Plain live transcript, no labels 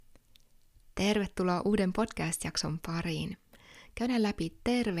Tervetuloa uuden podcast-jakson pariin. Käydään läpi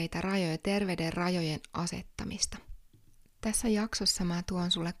terveitä rajoja, terveiden rajojen asettamista. Tässä jaksossa mä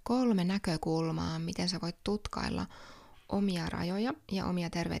tuon sulle 3 näkökulmaa, miten sä voit tutkailla omia rajoja ja omia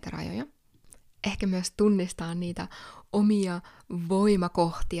terveitä rajoja. Ehkä myös tunnistaa niitä omia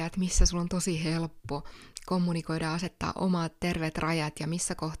voimakohtia, että missä sulla on tosi helppo kommunikoida ja asettaa omat terveet rajat ja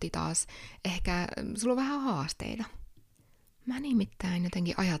missä kohti taas ehkä sulla on vähän haasteita. Mä nimittäin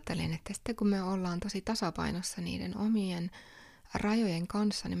jotenkin ajattelen, että sitten kun me ollaan tosi tasapainossa niiden omien rajojen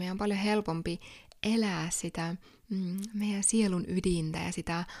kanssa, niin meidän on paljon helpompi elää sitä meidän sielun ydintä ja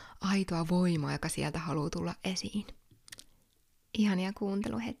sitä aitoa voimaa, joka sieltä haluaa tulla esiin. Ihania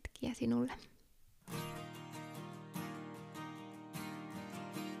kuunteluhetkiä sinulle.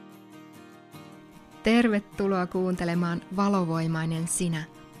 Tervetuloa kuuntelemaan Valovoimainen sinä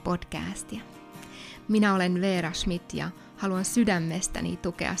podcastia. Minä olen Veera Schmidt ja haluan sydämestäni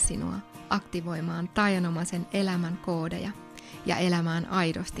tukea sinua aktivoimaan taianomaisen elämän koodeja ja elämään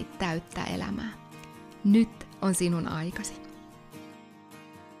aidosti täyttä elämää. Nyt on sinun aikasi.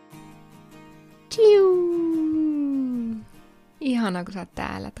 Tjiu! Ihana, kun sä oot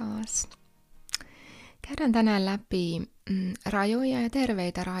täällä taas. Käydään tänään läpi rajoja ja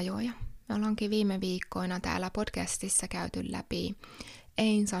terveitä rajoja. Me ollaankin viime viikkoina täällä podcastissa käyty läpi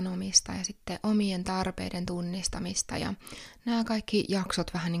ei-sanomista ja sitten omien tarpeiden tunnistamista ja nämä kaikki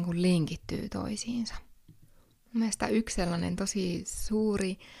jaksot vähän niin kuin linkittyy toisiinsa. Mielestäni yksi sellainen tosi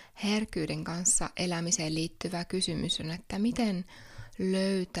suuri herkkyyden kanssa elämiseen liittyvä kysymys on, että miten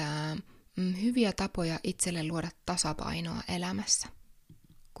löytää hyviä tapoja itselle luoda tasapainoa elämässä.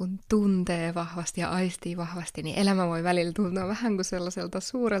 Kun tuntee vahvasti ja aistii vahvasti, niin elämä voi välillä tuntua vähän kuin sellaiselta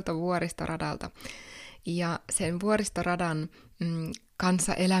suurelta vuoristoradalta. Ja sen vuoristoradan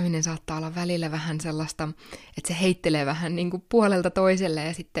kanssa eläminen saattaa olla välillä vähän sellaista, että se heittelee vähän niin kuin puolelta toiselle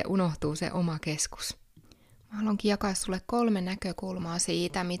ja sitten unohtuu se oma keskus. Mä haluankin jakaa sulle 3 näkökulmaa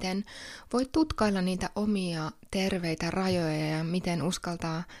siitä, miten voit tutkailla niitä omia terveitä rajoja ja miten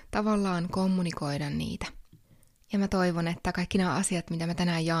uskaltaa tavallaan kommunikoida niitä. Ja mä toivon, että kaikki nämä asiat, mitä mä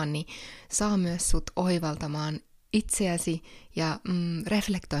tänään jaan, niin saa myös sut oivaltamaan itseäsi ja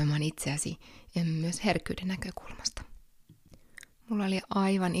reflektoimaan itseäsi myös herkkyyden näkökulmasta. Mulla oli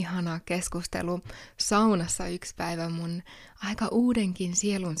aivan ihana keskustelu saunassa yksi päivä mun aika uudenkin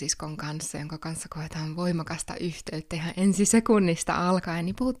sielunsiskon kanssa, jonka kanssa koetaan voimakasta yhteyttä ihan ensisekunnista alkaen,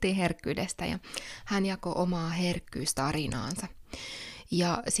 niin puhuttiin herkkyydestä ja hän jakoi omaa herkkyystarinaansa.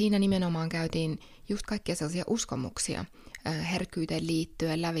 Ja siinä nimenomaan käytiin just kaikkia sellaisia uskomuksia herkkyyteen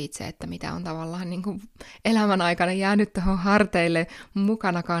liittyen lävitse, että mitä on tavallaan niin kuin elämän aikana jäänyt tuohon harteille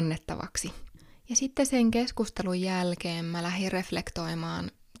mukana kannettavaksi. Ja sitten sen keskustelun jälkeen mä lähdin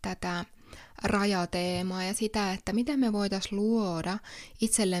reflektoimaan tätä rajateemaa ja sitä, että miten me voitaisiin luoda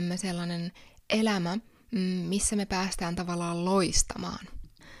itsellemme sellainen elämä, missä me päästään tavallaan loistamaan.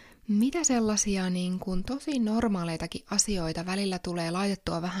 Mitä sellaisia niin kuin tosi normaaleitakin asioita välillä tulee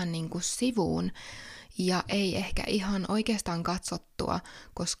laitettua vähän niin kuin sivuun ja ei ehkä ihan oikeastaan katsottua,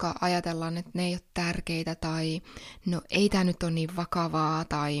 koska ajatellaan, että ne ei ole tärkeitä tai no ei tämä nyt ole niin vakavaa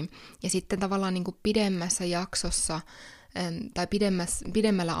ja sitten tavallaan niin kuin pidemmässä jaksossa tai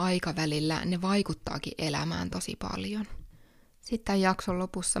pidemmällä aikavälillä ne vaikuttaakin elämään tosi paljon. Sitten tämän jakson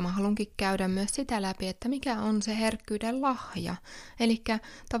lopussa mä haluankin käydä myös sitä läpi, että mikä on se herkkyyden lahja. Eli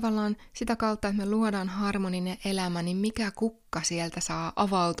tavallaan sitä kautta, että me luodaan harmoninen elämä, niin mikä kukka sieltä saa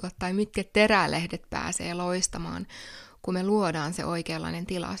avautua tai mitkä terälehdet pääsee loistamaan, kun me luodaan se oikeanlainen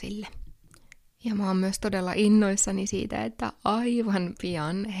tila sille. Ja mä oon myös todella innoissani siitä, että aivan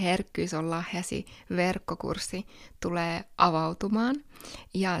pian Herkkyys on lahjasi verkkokurssi tulee avautumaan.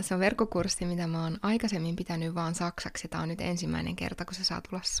 Ja se on verkkokurssi, mitä mä oon aikaisemmin pitänyt vaan saksaksi. Tää on nyt ensimmäinen kerta, kun se saa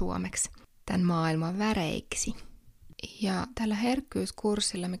tulla suomeksi tämän maailman väreiksi. Ja tällä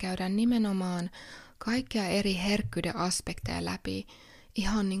herkkyyskurssilla me käydään nimenomaan kaikkia eri herkkyyden aspekteja läpi.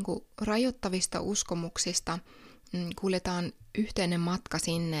 Ihan niin kuin rajoittavista uskomuksista kuljetaan yhteinen matka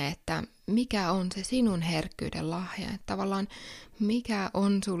sinne, että mikä on se sinun herkkyyden lahja. Että tavallaan mikä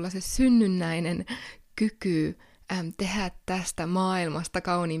on sulla se synnynnäinen kyky tehdä tästä maailmasta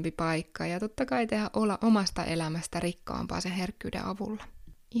kauniimpi paikka ja totta kai tehdä olla omasta elämästä rikkaampaa sen herkkyyden avulla.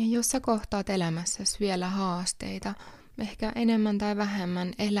 Ja jos sä kohtaat elämässäsi vielä haasteita, ehkä enemmän tai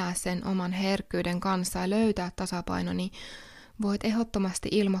vähemmän elää sen oman herkkyyden kanssa ja löytää tasapaino, niin voit ehdottomasti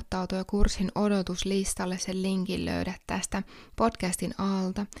ilmoittautua kurssin odotuslistalle, sen linkin löydät tästä podcastin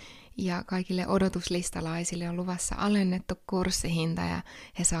alta. Ja kaikille odotuslistalaisille on luvassa alennettu kurssihinta ja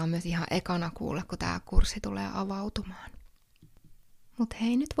he saa myös ihan ekana kuulla, kun tämä kurssi tulee avautumaan. Mutta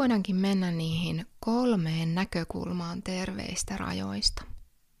hei, nyt voidaankin mennä niihin 3 näkökulmaan terveistä rajoista.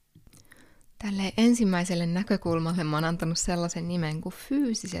 Tälle ensimmäiselle näkökulmalle mä oon antanut sellaisen nimen kuin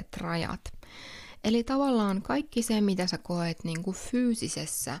fyysiset rajat. Eli tavallaan kaikki se, mitä sä koet niin kuin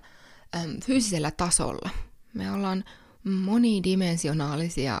fyysisellä tasolla. Me ollaan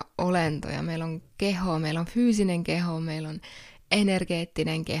monidimensionaalisia olentoja. Meillä on keho, meillä on fyysinen keho, meillä on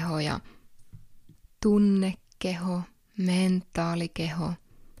energeettinen keho ja tunnekeho, mentaalikeho,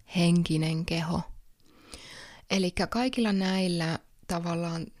 henkinen keho. Eli kaikilla näillä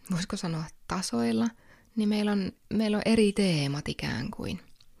tavallaan, voisiko sanoa tasoilla, niin meillä on eri teemat ikään kuin.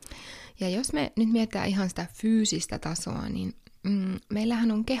 Ja jos me nyt mietitään ihan sitä fyysistä tasoa, niin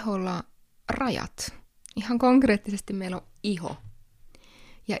meillähän on keholla rajat. Ihan konkreettisesti meillä on iho.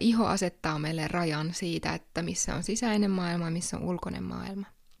 Ja iho asettaa meille rajan siitä, että missä on sisäinen maailma ja missä on ulkoinen maailma.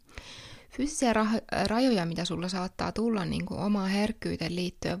 Fyysisiä rajoja, mitä sulla saattaa tulla niin kuin omaa herkkyyteen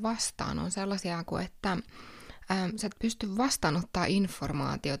liittyen vastaan, on sellaisia kuin, että sä et pysty vastaanottaa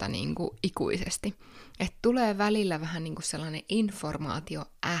informaatiota niin kuin ikuisesti. Että tulee välillä vähän niin kuin sellainen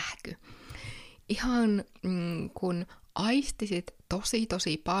informaatioähky. Ihan kun aistisit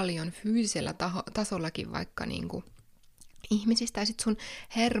tosi paljon fyysisellä tasollakin vaikka niin kuin ihmisistä, ja sit sun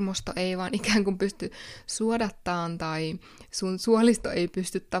hermosto ei vaan ikään kuin pysty suodattaan tai sun suolisto ei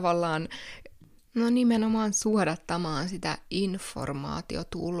pysty tavallaan nimenomaan suodattamaan sitä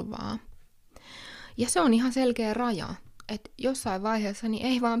informaatiotulvaa. Ja se on ihan selkeä raja, että jossain vaiheessa niin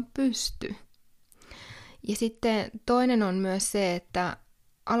ei vaan pysty. Ja sitten toinen on myös se, että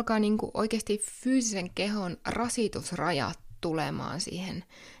alkaa niinku oikeasti fyysisen kehon rasitusrajat tulemaan siihen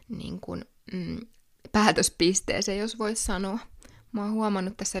niinku, päätöspisteeseen, jos voisi sanoa. Mä oon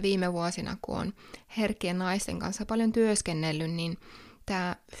huomannut tässä viime vuosina, kun on herkkien naisten kanssa paljon työskennellyt, niin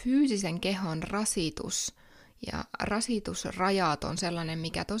tämä fyysisen kehon rasitus ja rasitusrajat on sellainen,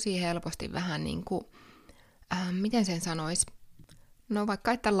 mikä tosi helposti vähän niin kuin, miten sen sanoisi, no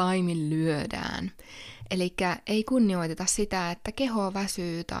vaikka että laiminlyödään. Eli ei kunnioiteta sitä, että keho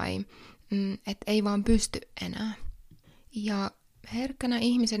väsyy tai että ei vaan pysty enää. Ja herkkänä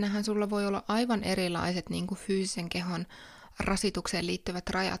ihmisenähän sulla voi olla aivan erilaiset niin kuin fyysisen kehon rasitukseen liittyvät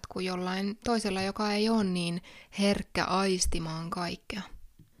rajat kuin jollain toisella, joka ei ole niin herkkä aistimaan kaikkea.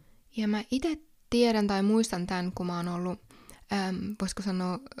 Ja mä itse tiedän tai muistan tämän, kun mä oon ollut, voisiko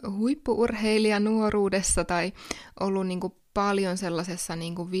sanoa, huippu-urheilija nuoruudessa tai ollut niin kuin paljon sellaisessa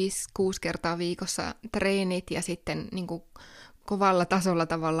niin kuin 5-6 kertaa viikossa treenit ja sitten niin kuin kovalla tasolla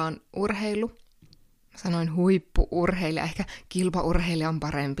tavallaan urheilu. Sanoin huippu-urheilija, ehkä kilpaurheilija on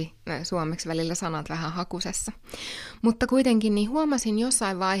parempi. Suomeksi välillä sanat vähän hakusessa. Mutta kuitenkin niin huomasin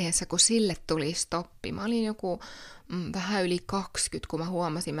jossain vaiheessa, kun sille tuli stoppi. Mä olin joku vähän yli 20, kun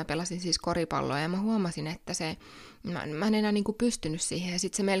mä pelasin siis koripalloa ja mä huomasin, että mä en enää niin kuin pystynyt siihen. Ja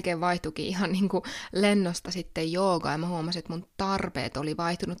sitten se melkein vaihtuikin ihan niin kuin lennosta sitten joogaan ja mä huomasin, että mun tarpeet oli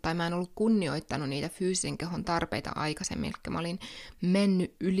vaihtunut tai mä en ollut kunnioittanut niitä fyysisen kehon tarpeita aikaisemmin. Eli mä olin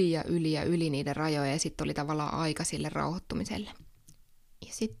mennyt yli niiden rajoja ja sitten oli tavallaan aika sille rauhoittumiselle.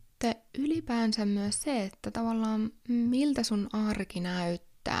 Ja sitten ylipäänsä myös se, että tavallaan miltä sun arki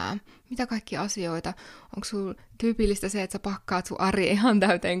näyttää. Mitä kaikki asioita? Onko sun tyypillistä se, että sä pakkaat sun arjen ihan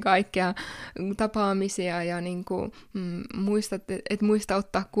täyteen kaikkea tapaamisia ja niinku, et muista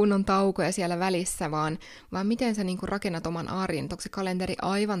ottaa kunnon taukoja siellä välissä, vaan miten sä niinku rakennat oman arjen? Onko se kalenteri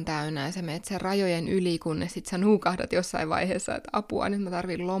aivan täynnä ja sä menet sen rajojen yli, kunnes sit sä nuukahdat jossain vaiheessa, että apua, nyt mä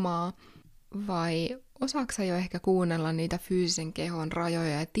tarvin lomaa? Vai osaatko sä jo ehkä kuunnella niitä fyysisen kehon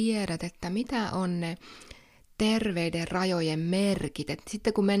rajoja ja tiedät, että mitä on ne terveiden rajojen merkit. Et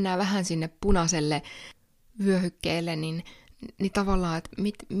sitten kun mennään vähän sinne punaiselle vyöhykkeelle, niin tavallaan, että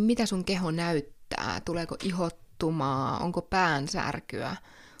mitä sun keho näyttää? Tuleeko ihottumaa? Onko päänsärkyä?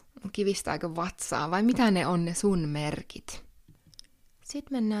 Kivistääkö vatsaa? Vai mitä ne on ne sun merkit?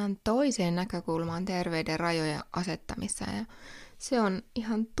 Sitten mennään toiseen näkökulmaan terveiden rajojen asettamissa. Ja se on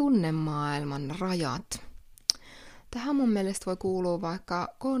ihan tunnemaailman rajat. Tähän mun mielestä voi kuulua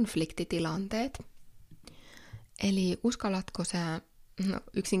vaikka konfliktitilanteet. Eli uskallatko sä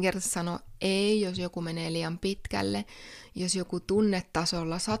yksinkertaisesti sanoa ei, jos joku menee liian pitkälle, jos joku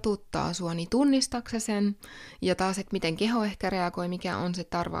tunnetasolla satuttaa sua, niin tunnistatko sen? Ja taas, että miten keho ehkä reagoi, mikä on se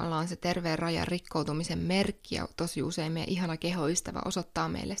tavallaan se terveen rajan rikkoutumisen merkki, ja tosi usein meidän ihana kehoystävä osoittaa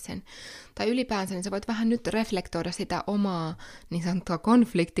meille sen. Tai ylipäänsä, niin sä voit vähän nyt reflektoida sitä omaa niin sanottua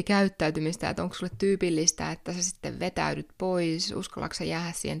konfliktikäyttäytymistä, että onko sulle tyypillistä, että sä sitten vetäydyt pois, uskallatko sä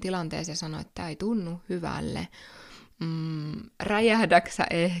jäädä siihen tilanteeseen ja sanoa, että tämä ei tunnu hyvälle. Räjähdäksä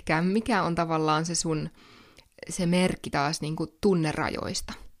ehkä, mikä on tavallaan se merkki taas niin kuin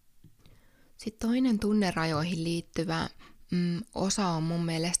tunnerajoista. Sitten toinen tunnerajoihin liittyvä osa on mun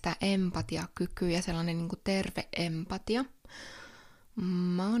mielestä empatiakyky ja sellainen niin kuin terve empatia.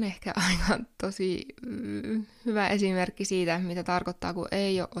 Mä oon ehkä aika tosi hyvä esimerkki siitä, mitä tarkoittaa, kun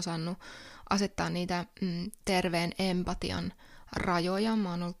ei ole osannut asettaa niitä terveen empatian rajoja. Mä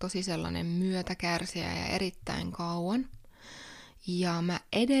oon ollut tosi sellainen myötäkärsijä ja erittäin kauan. Ja mä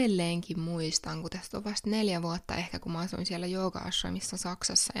edelleenkin muistan, kun tästä on vasta 4 vuotta ehkä, kun mä asuin siellä jooga-ashramissa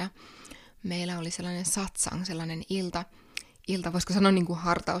Saksassa, ja meillä oli sellainen satsang, sellainen ilta, voisiko sanoa niin kuin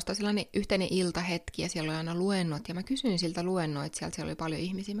hartausta, sellainen yhteinen iltahetki, ja siellä oli aina luennot, ja mä kysyin siltä luennoitsijalta, siellä oli paljon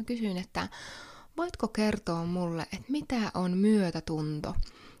ihmisiä, mä kysyin, että voitko kertoa mulle, että mitä on myötätunto?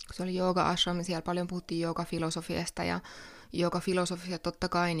 Kun se oli jooga-ashram, siellä paljon puhuttiin joogafilosofiasta, ja joogafilosofia totta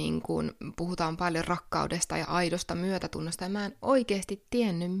kai niin kuin puhutaan paljon rakkaudesta ja aidosta myötätunnosta, ja mä en oikeasti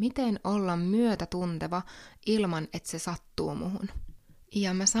tiennyt, miten olla myötätunteva ilman, että se sattuu muhun.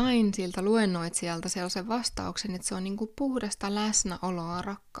 Ja mä sain siltä luennoitsijalta sellaisen vastauksen, että se on niin kuin puhdasta läsnäoloa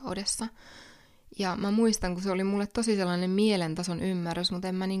rakkaudessa. Ja mä muistan, kun se oli mulle tosi sellainen mielentason ymmärrys, mutta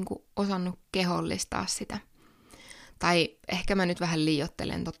en mä niin kuin osannut kehollistaa sitä. Tai ehkä mä nyt vähän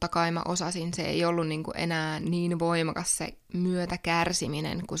liioittelen, totta kai mä osasin, se ei ollut niin kuin enää niin voimakas se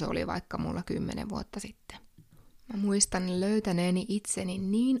myötäkärsiminen, kuin se oli vaikka mulla 10 vuotta sitten. Mä muistan löytäneeni itseni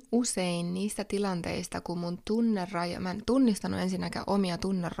niin usein niistä tilanteista, kun mun mä en tunnistanut ensinnäkään omia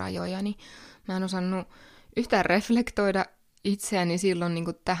tunnerajojani. Mä en osannut yhtään reflektoida itseäni silloin niin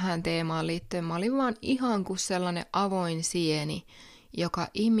kuin tähän teemaan liittyen. Mä olin vaan ihan kuin sellainen avoin sieni, joka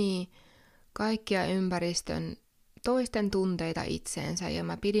imi kaikkia ympäristön toisten tunteita itseensä, ja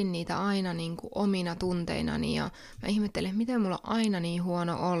mä pidin niitä aina niin kuin omina tunteinani, ja mä ihmettelin, miten mulla on aina niin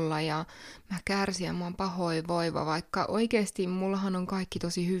huono olla, ja mä kärsin ja mä oon pahoinvoiva, vaikka oikeasti mullahan on kaikki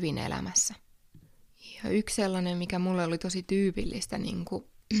tosi hyvin elämässä. Ja yksi sellainen, mikä mulle oli tosi tyypillistä niin kuin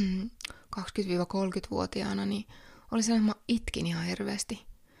 20-30-vuotiaana, niin oli sellainen, että mä itkin ihan hirveästi.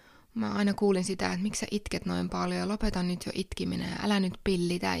 Mä aina kuulin sitä, että miksi sä itket noin paljon, ja lopeta nyt jo itkiminen, ja älä nyt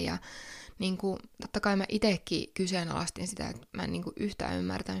pillitä, ja niin kuin, totta kai mä itsekin kyseenalaistin sitä, että mä en niin kuin yhtään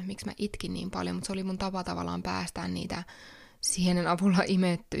ymmärtänyt, miksi mä itkin niin paljon, mutta se oli mun tapa tavallaan päästää niitä sienen avulla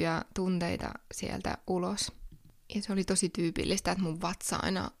imettyjä tunteita sieltä ulos. Ja se oli tosi tyypillistä, että mun vatsa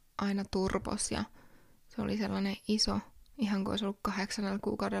aina turpos, ja se oli sellainen iso, ihan kuin olisi ollut 8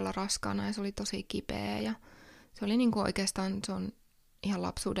 kuukaudella raskaana, ja se oli tosi kipeä, ja se oli niin kuin oikeastaan, se on ihan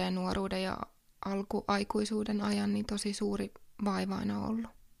lapsuuden, nuoruuden ja alkuaikuisuuden ajan niin tosi suuri vaiva aina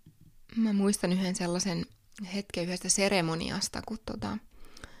ollut. Mä muistan yhden sellaisen hetken yhdestä seremoniasta, kun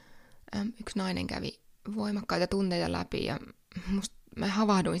yksi nainen kävi voimakkaita tunteita läpi, ja mä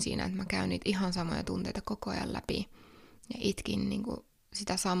havahduin siinä, että mä käyn niitä ihan samoja tunteita koko ajan läpi ja itkin niin kuin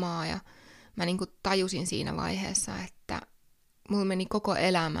sitä samaa, ja mä niin kuin tajusin siinä vaiheessa, että mulla meni koko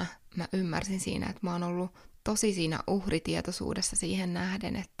elämä, mä ymmärsin siinä, että mä oon ollut tosi siinä uhritietoisuudessa siihen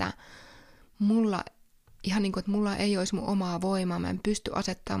nähden, että ihan niin kuin, että mulla ei olisi mun omaa voimaa, mä en pysty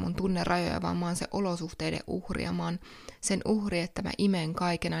asettamaan mun tunnerajoja, vaan mä oon se olosuhteiden uhri, ja mä oon sen uhri, että mä imen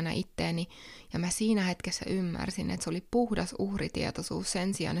kaiken aina itteeni, ja mä siinä hetkessä ymmärsin, että se oli puhdas uhritietoisuus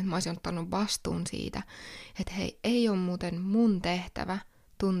sen sijaan, että mä olisin ottanut vastuun siitä, että hei, ei ole muuten mun tehtävä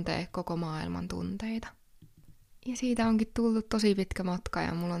tuntea koko maailman tunteita. Ja siitä onkin tullut tosi pitkä matka,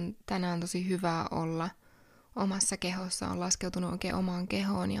 ja mulla on tänään tosi hyvää olla omassa kehossa, on laskeutunut oikein omaan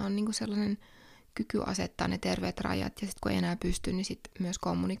kehoon, ja on niin kuin sellainen kyky asettaa ne terveet rajat, ja sitten kun ei enää pysty, niin sitten myös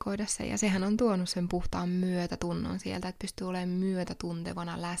kommunikoida se. Ja sehän on tuonut sen puhtaan myötätunnon sieltä, että pystyy olemaan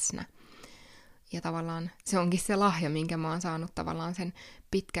myötätuntevana läsnä. Ja tavallaan se onkin se lahja, minkä mä oon saanut tavallaan sen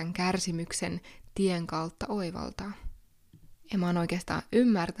pitkän kärsimyksen tien kautta oivaltaa. Ja mä oon oikeastaan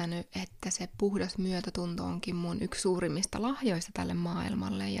ymmärtänyt, että se puhdas myötätunto onkin mun yksi suurimmista lahjoista tälle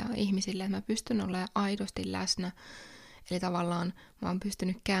maailmalle ja ihmisille, että mä pystyn olemaan aidosti läsnä. Eli tavallaan mä oon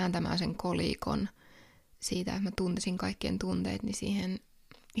pystynyt kääntämään sen kolikon siitä, että mä tuntisin kaikkien tunteet, niin siihen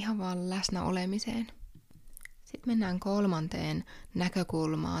ihan vaan läsnä olemiseen. Sitten mennään 3.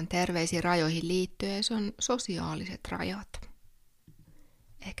 näkökulmaan terveisiin rajoihin liittyen, ja se on sosiaaliset rajat.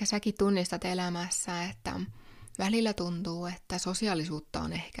 Ehkä säkin tunnistat elämässä, että välillä tuntuu, että sosiaalisuutta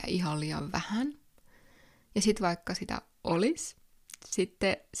on ehkä ihan liian vähän. Ja sitten vaikka sitä olisi,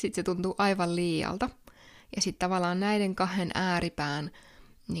 sitten se tuntuu aivan liialta. Ja sitten tavallaan näiden 2 ääripään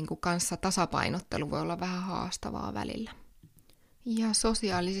niin kuin kanssa tasapainottelu voi olla vähän haastavaa välillä. Ja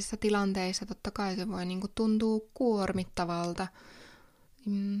sosiaalisissa tilanteissa totta kai se voi niin kuin tuntua kuormittavalta.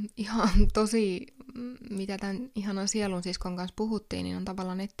 Ihan tosi, mitä tämän ihanan sielun siskon kanssa puhuttiin, niin on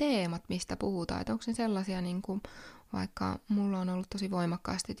tavallaan ne teemat, mistä puhutaan. Että onko ne sellaisia, niin kuin, vaikka mulla on ollut tosi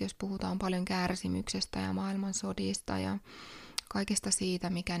voimakkaasti, että jos puhutaan paljon kärsimyksestä ja maailmansodista ja kaikesta siitä,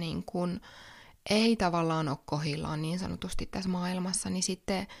 mikä niin kuin ei tavallaan ole kohdillaan niin sanotusti tässä maailmassa, niin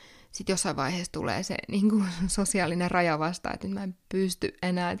sitten sitten jossain vaiheessa tulee se niin kuin sosiaalinen raja vastaan, että nyt mä en pysty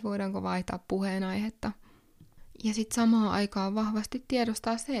enää, että voidaanko vaihtaa puheenaihetta. Ja sitten samaan aikaan vahvasti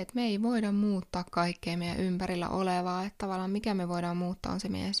tiedostaa se, että me ei voida muuttaa kaikkea meidän ympärillä olevaa, että tavallaan mikä me voidaan muuttaa on se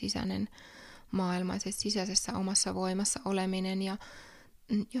meidän sisäinen maailma, se sisäisessä omassa voimassa oleminen. Ja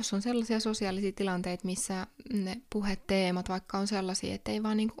jos on sellaisia sosiaalisia tilanteita, missä ne puheteemat vaikka on sellaisia, että ei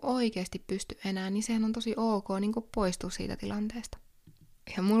vaan niin kuin oikeasti pysty enää, niin sehän on tosi ok niin kuin poistua siitä tilanteesta.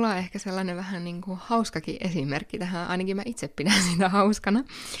 Ja mulla on ehkä sellainen vähän niin kuin hauskakin esimerkki tähän, ainakin mä itse pidän sitä hauskana.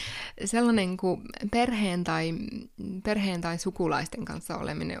 Sellainen kuin perheen tai sukulaisten kanssa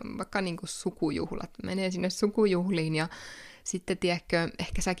oleminen, vaikka niin kuin sukujuhlat. Menee sinne sukujuhliin ja sitten, tiedätkö,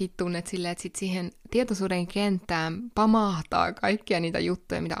 ehkä säkin tunnet silleen, että sit siihen tietoisuuden kenttään pamahtaa kaikkia niitä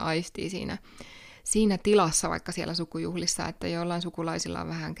juttuja, mitä aistii siinä tilassa, vaikka siellä sukujuhlissa, että jollain sukulaisilla on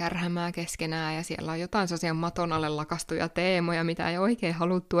vähän kärhämää keskenään ja siellä on jotain sellaisia maton alle lakastuja teemoja, mitä ei oikein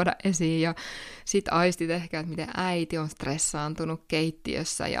halua tuoda esiin ja sit aistit ehkä, että miten äiti on stressaantunut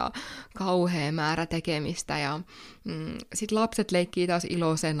keittiössä ja kauhea määrä tekemistä ja sit lapset leikkii taas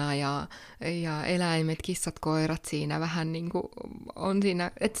iloisena ja eläimet, kissat, koirat siinä vähän niin kuin on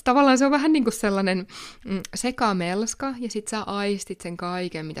siinä, että tavallaan se on vähän niin kuin sellainen sekamelska ja sit sä aistit sen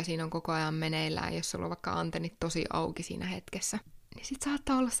kaiken, mitä siinä on koko ajan meneillään, jos sulla on vaikka antennit tosi auki siinä hetkessä. Niin sit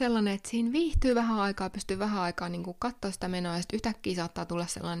saattaa olla sellainen, että siinä viihtyy vähän aikaa, pystyy vähän aikaa niin kuin katsoa sitä menoa ja sit yhtäkkiä saattaa tulla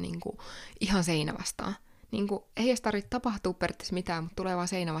sellainen niin kuin ihan seinä vastaan. Niin kuin, ei edes tarvitse tapahtua periaatteessa mitään, mutta tulee vaan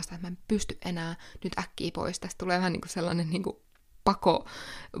seinä vastaan, että mä en pysty enää nyt äkkiä pois. Tästä tulee vähän niin kuin sellainen niin kuin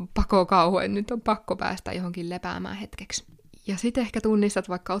pakokauhu, että nyt on pakko päästä johonkin lepäämään hetkeksi. Ja sitten ehkä tunnistat,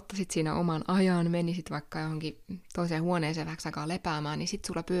 vaikka ottaisit siinä oman ajan, menisit vaikka johonkin toiseen huoneeseen vähäksi aikaa lepäämään, niin sitten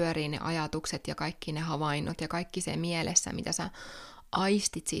sulla pyörii ne ajatukset ja kaikki ne havainnot ja kaikki se mielessä, mitä sä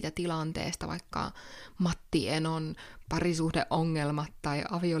aistit siitä tilanteesta, vaikka Matti Enon parisuhdeongelmat tai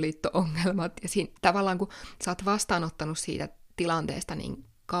avioliitto-ongelmat. Ja siinä, tavallaan kun sä oot vastaanottanut siitä tilanteesta niin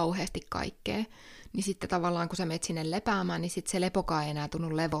kauheasti kaikkea, niin sitten tavallaan kun sä menet sinne lepäämään, niin sitten se lepokaan ei enää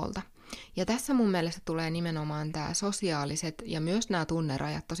tunnu levolta. Ja tässä mun mielestä tulee nimenomaan tämä sosiaaliset ja myös nämä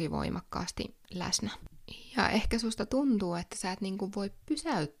tunnerajat tosi voimakkaasti läsnä. Ja ehkä susta tuntuu, että sä et niinku voi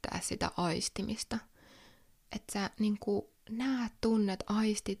pysäyttää sitä aistimista. Että sä niinku näet, tunnet,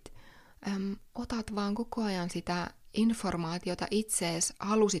 aistit, otat vaan koko ajan sitä informaatiota itsees,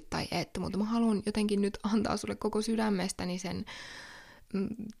 halusit tai et, mutta mä haluan jotenkin nyt antaa sulle koko sydämestäni sen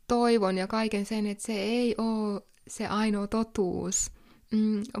toivon ja kaiken sen, että se ei ole se ainoa totuus.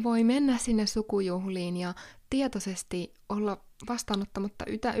 Voi mennä sinne sukujuhliin ja tietoisesti olla vastaanottamatta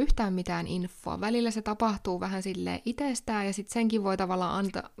yhtään mitään infoa. Välillä se tapahtuu vähän silleen itsestään ja sitten senkin voi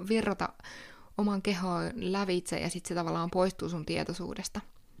tavallaan virrata oman kehoon lävitse ja sitten se tavallaan poistuu sun tietoisuudesta.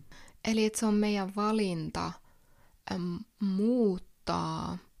 Eli että se on meidän valinta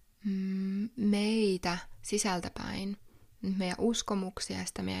muuttaa meitä sisältäpäin, meidän uskomuksia ja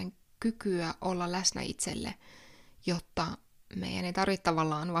sitä meidän kykyä olla läsnä itselle, jotta meidän ei tarvitse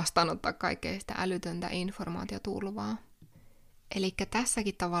tavallaan vastaanottaa kaikkea sitä älytöntä informaatiotulvaa. Eli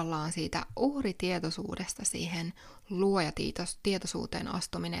tässäkin tavallaan siitä uhritietoisuudesta siihen luojatietoisuuteen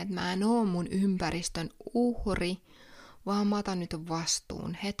astuminen, että mä en oo mun ympäristön uhri, vaan mä otan nyt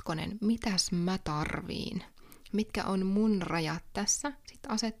vastuun. Hetkonen, mitäs mä tarviin? Mitkä on mun rajat tässä?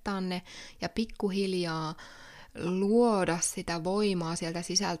 Sitten asettaa ne ja pikkuhiljaa luoda sitä voimaa sieltä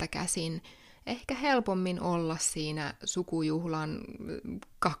sisältä käsin. Ehkä helpommin olla siinä sukujuhlan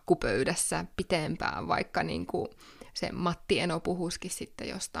kakkupöydässä pitempään, vaikka niin kuin se Matti Eno puhuskin sitten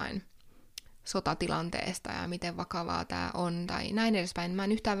jostain sotatilanteesta ja miten vakavaa tämä on tai näin edespäin. Mä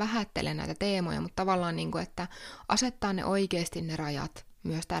en yhtään vähättele näitä teemoja, mutta tavallaan niin kuin, että asettaa ne oikeasti ne rajat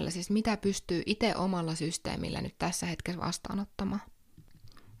myös tällaisissa, mitä pystyy itse omalla systeemillä nyt tässä hetkessä vastaanottamaan.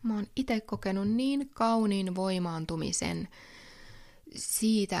 Mä oon itse kokenut niin kauniin voimaantumisen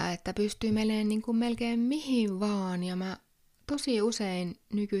siitä, että pystyy menemään niin kuin melkein mihin vaan, ja mä tosi usein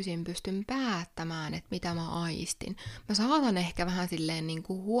nykyisin pystyn päättämään, että mitä mä aistin. Mä saatan ehkä vähän silleen niin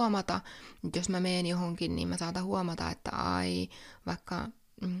kuin huomata, että jos mä menen johonkin, niin mä saatan huomata, että vaikka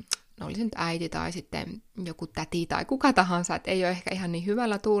olisi nyt äiti tai sitten joku täti tai kuka tahansa, että ei ole ehkä ihan niin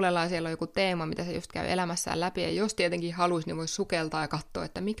hyvällä tuulella ja siellä on joku teema, mitä se just käy elämässään läpi. Ja jos tietenkin haluaisi, niin voisi sukeltaa ja katsoa,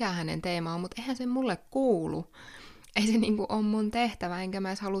 että mikä hänen teema on, mutta eihän se mulle kuulu. Ei se niinku ole mun tehtävä, enkä mä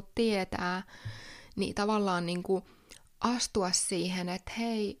edes halua tietää. Niin tavallaan niinku astua siihen, että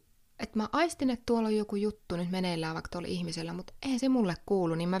hei, että mä aistin, että tuolla on joku juttu nyt meneillään vaikka tuolla ihmisellä, mutta ei se mulle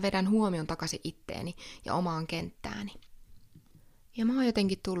kuulu, niin mä vedän huomion takaisin itteeni ja omaan kenttääni. Ja mä oon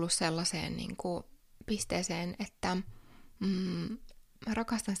jotenkin tullut sellaiseen niinku pisteeseen, että mä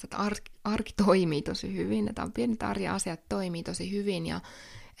rakastan sitä, että arki toimii tosi hyvin, että pienet arjen asiat toimii tosi hyvin ja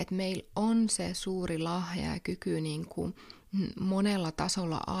että meillä on se suuri lahja ja kyky niin kuin monella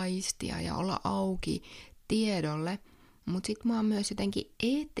tasolla aistia ja olla auki tiedolle, mutta sitten mä oon myös jotenkin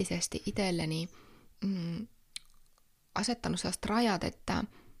eettisesti itselleni asettanut sellaiset rajat, että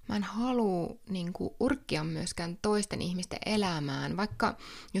mä en halua niin kuin urkkia myöskään toisten ihmisten elämään, vaikka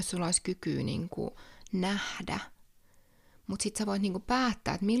jos sulla olisi kyky niin kuin nähdä. Mutta sit sä voit niinku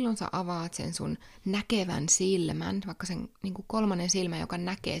päättää, että milloin sä avaat sen sun näkevän silmän, vaikka sen niinku kolmannen silmän, joka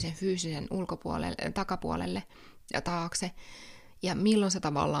näkee sen fyysisen ulkopuolelle, takapuolelle ja taakse, ja milloin sä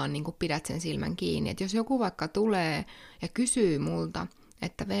tavallaan niinku pidät sen silmän kiinni. Et jos joku vaikka tulee ja kysyy multa,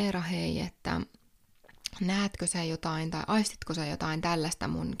 että Veera, hei, että näetkö sä jotain tai aistitko sä jotain tällaista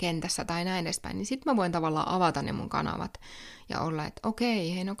mun kentässä tai näin edespäin, niin sit mä voin tavallaan avata ne mun kanavat ja olla, että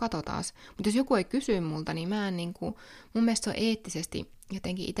okei, hei, no katsotaas. Mutta jos joku ei kysy multa, niin mä en niinku, mun mielestä se on eettisesti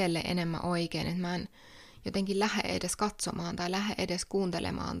jotenkin itselle enemmän oikein, että mä en jotenkin lähde edes katsomaan tai lähde edes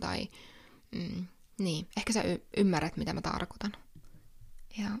kuuntelemaan tai niin, ehkä sä ymmärrät, mitä mä tarkoitan.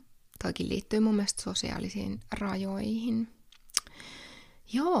 Ja toikin liittyy mun mielestä sosiaalisiin rajoihin.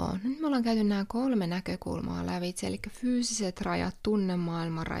 Joo, nyt me ollaan käyty nämä 3 näkökulmaa lävitse, eli fyysiset rajat,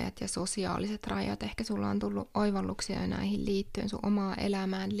 tunnemaailman rajat ja sosiaaliset rajat. Ehkä sulla on tullut oivalluksia näihin liittyen, sun omaa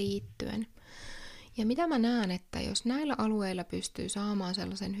elämään liittyen. Ja mitä mä näen, että jos näillä alueilla pystyy saamaan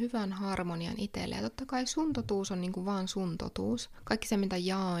sellaisen hyvän harmonian itselle, ja totta kai sun totuus on niin kuin vaan sun totuus, kaikki se mitä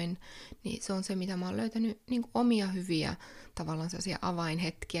jaoin, niin se on se mitä mä oon löytänyt niin kuin omia hyviä tavallaan sellaisia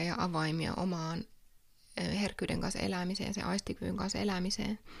avainhetkiä ja avaimia omaan herkkyyden kanssa elämiseen, sen aistikyvyn kanssa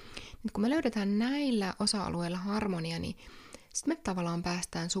elämiseen. Nyt kun me löydetään näillä osa-alueilla harmonia, niin sitten me tavallaan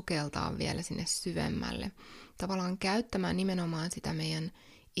päästään sukeltaan vielä sinne syvemmälle. Tavallaan käyttämään nimenomaan sitä meidän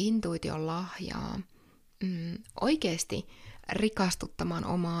intuition lahjaa oikeasti rikastuttamaan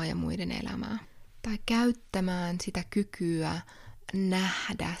omaa ja muiden elämää. Tai käyttämään sitä kykyä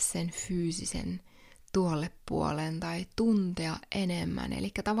nähdä sen fyysisen tuolle puolen tai tuntea enemmän.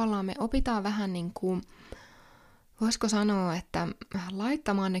 Eli tavallaan me opitaan vähän niin kuin, voisiko sanoa, että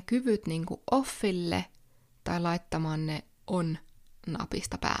laittamaan ne kyvyt niin kuin offille tai laittamaan ne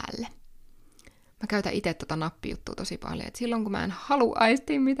on-napista päälle. Mä käytän itse tota nappijuttua tosi paljon, että silloin kun mä en halua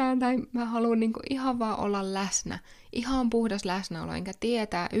aistia mitään tai mä haluan niin kuin ihan vaan olla läsnä, ihan puhdas läsnäolo, enkä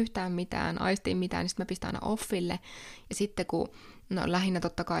tietää yhtään mitään, aistia mitään, niin sitten mä pistän aina offille. Ja sitten kun, no lähinnä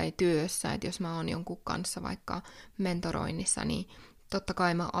totta kai työssä, että jos mä oon jonkun kanssa vaikka mentoroinnissa, niin totta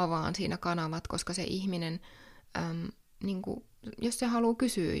kai mä avaan siinä kanavat, koska se ihminen, niin kuin, jos se haluaa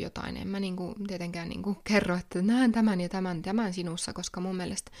kysyä jotain, en mä niin kuin, tietenkään niin kuin kerro, että näen tämän ja tämän sinussa, koska mun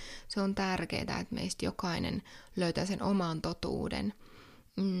mielestä se on tärkeää, että meistä jokainen löytää sen oman totuuden.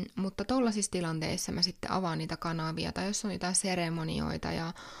 Mutta tollaisissa tilanteissa mä sitten avaan niitä kanavia, tai jos on jotain seremonioita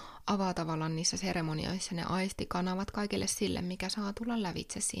ja avaa tavallaan niissä seremonioissa ne aistikanavat kaikille sille, mikä saa tulla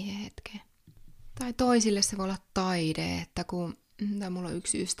lävitse siihen hetkeen. Tai toisille se voi olla taide, että tai mulla on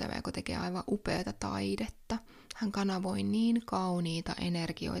yksi ystävä, joka tekee aivan upeata taidetta. Hän kanavoi niin kauniita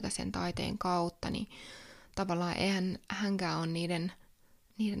energioita sen taiteen kautta, niin tavallaan eihän hänkään ole niiden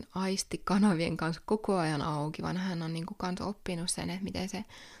aistikanavien kanssa koko ajan auki, vaan hän on niinku kans oppinut sen, että miten se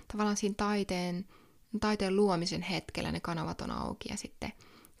tavallaan siinä taiteen luomisen hetkellä ne kanavat on auki ja sitten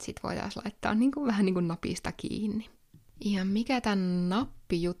voitaisiin laittaa niinku vähän niin kuin napista kiinni. Ja mikä tämän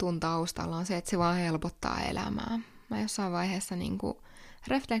nappijutun taustalla on se, että se vaan helpottaa elämää. Mä jossain vaiheessa niinku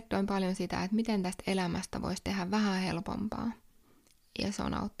reflektoin paljon sitä, että miten tästä elämästä voisi tehdä vähän helpompaa. Ja se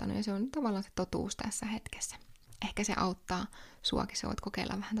on auttanut ja se on tavallaan se totuus tässä hetkessä. Ehkä se auttaa suakin, sä voit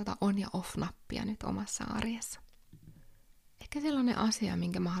kokeilla vähän tota on- ja off-nappia nyt omassa arjessa. Ehkä sellainen asia,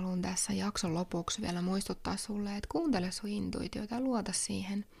 minkä mä haluan tässä jakson lopuksi vielä muistuttaa sulle, että kuuntele sun intuitiota ja luota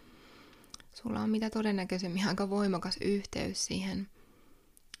siihen. Sulla on mitä todennäköisemmin aika voimakas yhteys siihen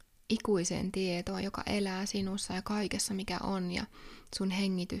ikuiseen tietoon, joka elää sinussa ja kaikessa mikä on. Ja sun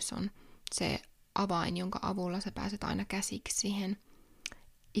hengitys on se avain, jonka avulla sä pääset aina käsiksi siihen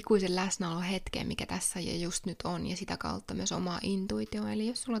ikuisen läsnäolon hetkeen, mikä tässä ja just nyt on, ja sitä kautta myös omaa intuitio. Eli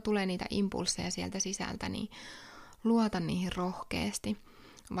jos sulla tulee niitä impulseja sieltä sisältä, niin luota niihin rohkeasti,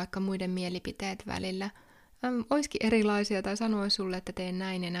 vaikka muiden mielipiteet välillä olisikin erilaisia tai sanoisi sulle, että teen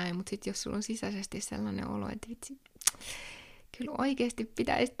näin ja näin, mutta sitten jos sulla on sisäisesti sellainen olo, että vitsi, kyllä oikeasti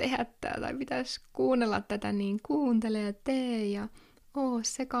pitäisi tehdä tämä tai pitäisi kuunnella tätä, niin kuuntele ja tee ja oo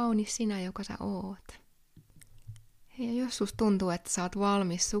se kaunis sinä, joka sä oot. Ja jos susta tuntuu, että sä oot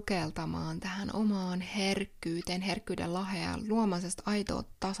valmis sukeltamaan tähän omaan herkkyyden lahjaa, luomaan aitoa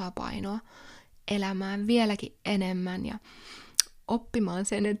tasapainoa elämään vieläkin enemmän ja oppimaan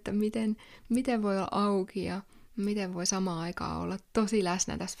sen, että miten voi olla auki ja miten voi samaan aikaan olla tosi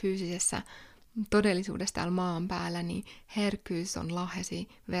läsnä tässä fyysisessä todellisuudessa täällä maan päällä, niin herkkyys on lahjasi,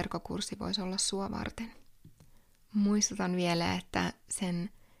 verkkokurssi voisi olla sua varten. Muistutan vielä, että sen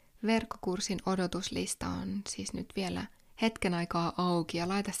verkkokurssin odotuslista on siis nyt vielä hetken aikaa auki ja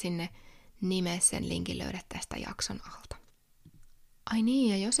laita sinne nimesi, sen linkin löydät tästä jakson alta. Ai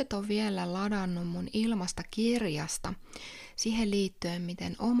niin, ja jos et ole vielä ladannut mun ilmasta kirjasta siihen liittyen,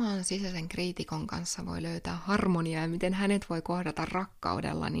 miten oman sisäisen kriitikon kanssa voi löytää harmoniaa ja miten hänet voi kohdata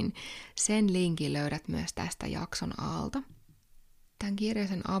rakkaudella, niin sen linkin löydät myös tästä jakson alta. Tämän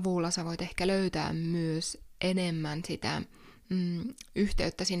kirjaisen avulla sä voit ehkä löytää myös enemmän sitä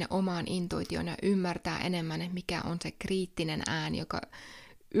yhteyttä sinne omaan intuitioon ja ymmärtää enemmän, että mikä on se kriittinen ääni, joka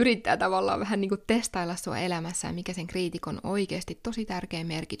yrittää tavallaan vähän niin kuin testailla sua elämässä ja mikä sen kriitikon oikeasti tosi tärkeä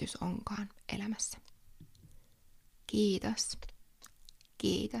merkitys onkaan elämässä. Kiitos.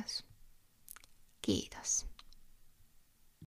 Kiitos. Kiitos.